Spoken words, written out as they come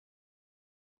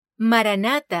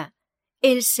Maranata,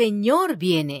 el Señor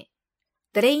viene.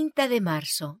 30 de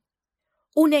marzo.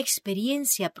 Una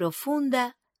experiencia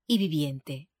profunda y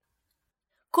viviente.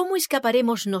 ¿Cómo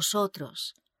escaparemos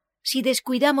nosotros si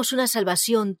descuidamos una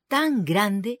salvación tan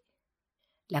grande,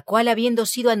 la cual, habiendo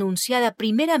sido anunciada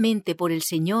primeramente por el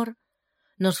Señor,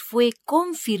 nos fue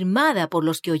confirmada por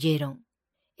los que oyeron?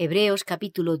 Hebreos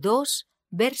capítulo 2,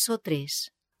 verso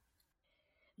 3.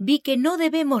 Vi que no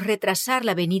debemos retrasar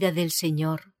la venida del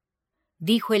Señor.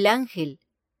 Dijo el ángel: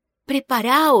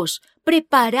 «Preparaos,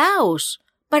 preparaos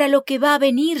para lo que va a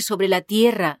venir sobre la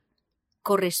tierra.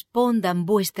 Correspondan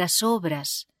vuestras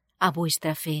obras a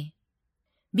vuestra fe».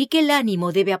 Vi que el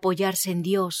ánimo debe apoyarse en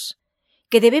Dios,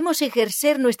 que debemos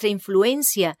ejercer nuestra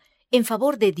influencia en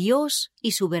favor de Dios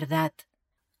y su verdad.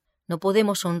 No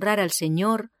podemos honrar al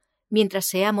Señor mientras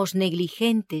seamos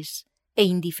negligentes e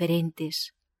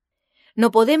indiferentes. No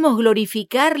podemos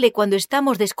glorificarle cuando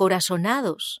estamos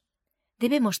descorazonados.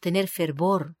 Debemos tener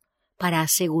fervor para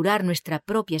asegurar nuestra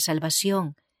propia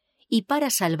salvación y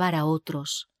para salvar a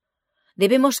otros.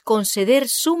 Debemos conceder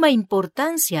suma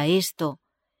importancia a esto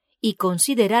y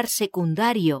considerar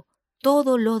secundario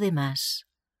todo lo demás.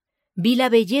 Vi la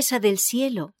belleza del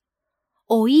cielo.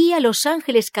 Oí a los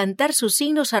ángeles cantar sus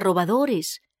himnos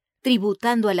arrobadores,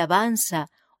 tributando alabanza,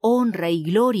 honra y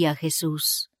gloria a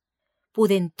Jesús.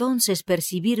 Pude entonces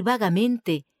percibir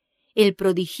vagamente el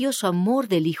prodigioso amor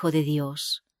del Hijo de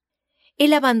Dios.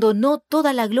 Él abandonó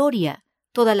toda la gloria,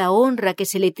 toda la honra que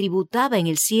se le tributaba en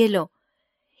el cielo,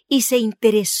 y se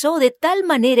interesó de tal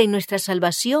manera en nuestra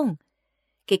salvación,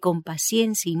 que con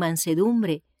paciencia y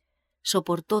mansedumbre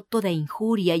soportó toda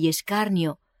injuria y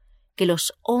escarnio que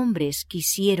los hombres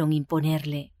quisieron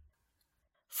imponerle.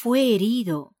 Fue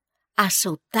herido,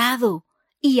 azotado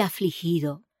y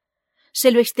afligido.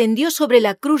 Se lo extendió sobre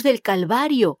la cruz del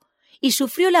Calvario y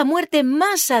sufrió la muerte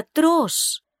más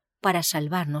atroz para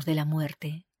salvarnos de la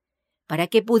muerte, para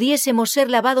que pudiésemos ser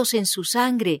lavados en su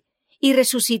sangre y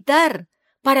resucitar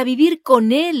para vivir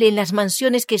con Él en las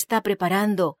mansiones que está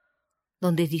preparando,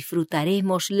 donde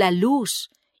disfrutaremos la luz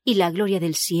y la gloria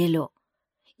del cielo,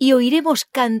 y oiremos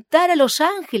cantar a los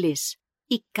ángeles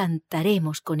y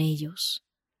cantaremos con ellos.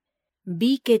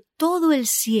 Vi que todo el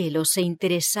cielo se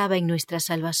interesaba en nuestra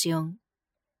salvación.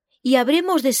 ¿Y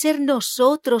habremos de ser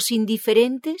nosotros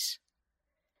indiferentes?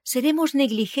 ¿Seremos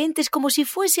negligentes como si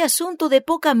fuese asunto de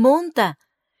poca monta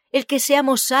el que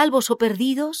seamos salvos o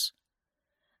perdidos?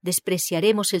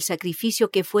 ¿Despreciaremos el sacrificio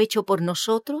que fue hecho por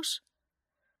nosotros?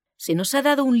 Se nos ha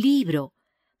dado un libro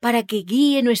para que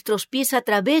guíe nuestros pies a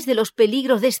través de los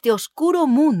peligros de este oscuro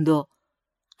mundo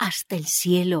hasta el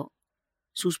cielo.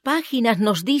 Sus páginas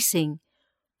nos dicen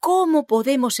cómo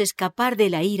podemos escapar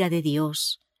de la ira de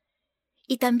Dios.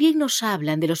 Y también nos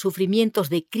hablan de los sufrimientos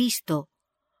de Cristo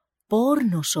por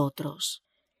nosotros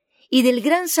y del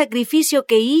gran sacrificio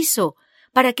que hizo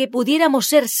para que pudiéramos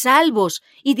ser salvos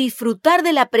y disfrutar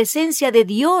de la presencia de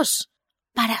Dios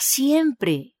para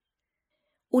siempre.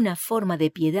 Una forma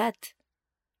de piedad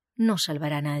no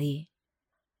salvará a nadie.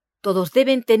 Todos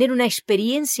deben tener una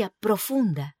experiencia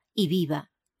profunda y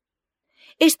viva.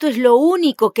 Esto es lo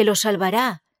único que los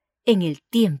salvará en el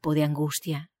tiempo de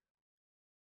angustia.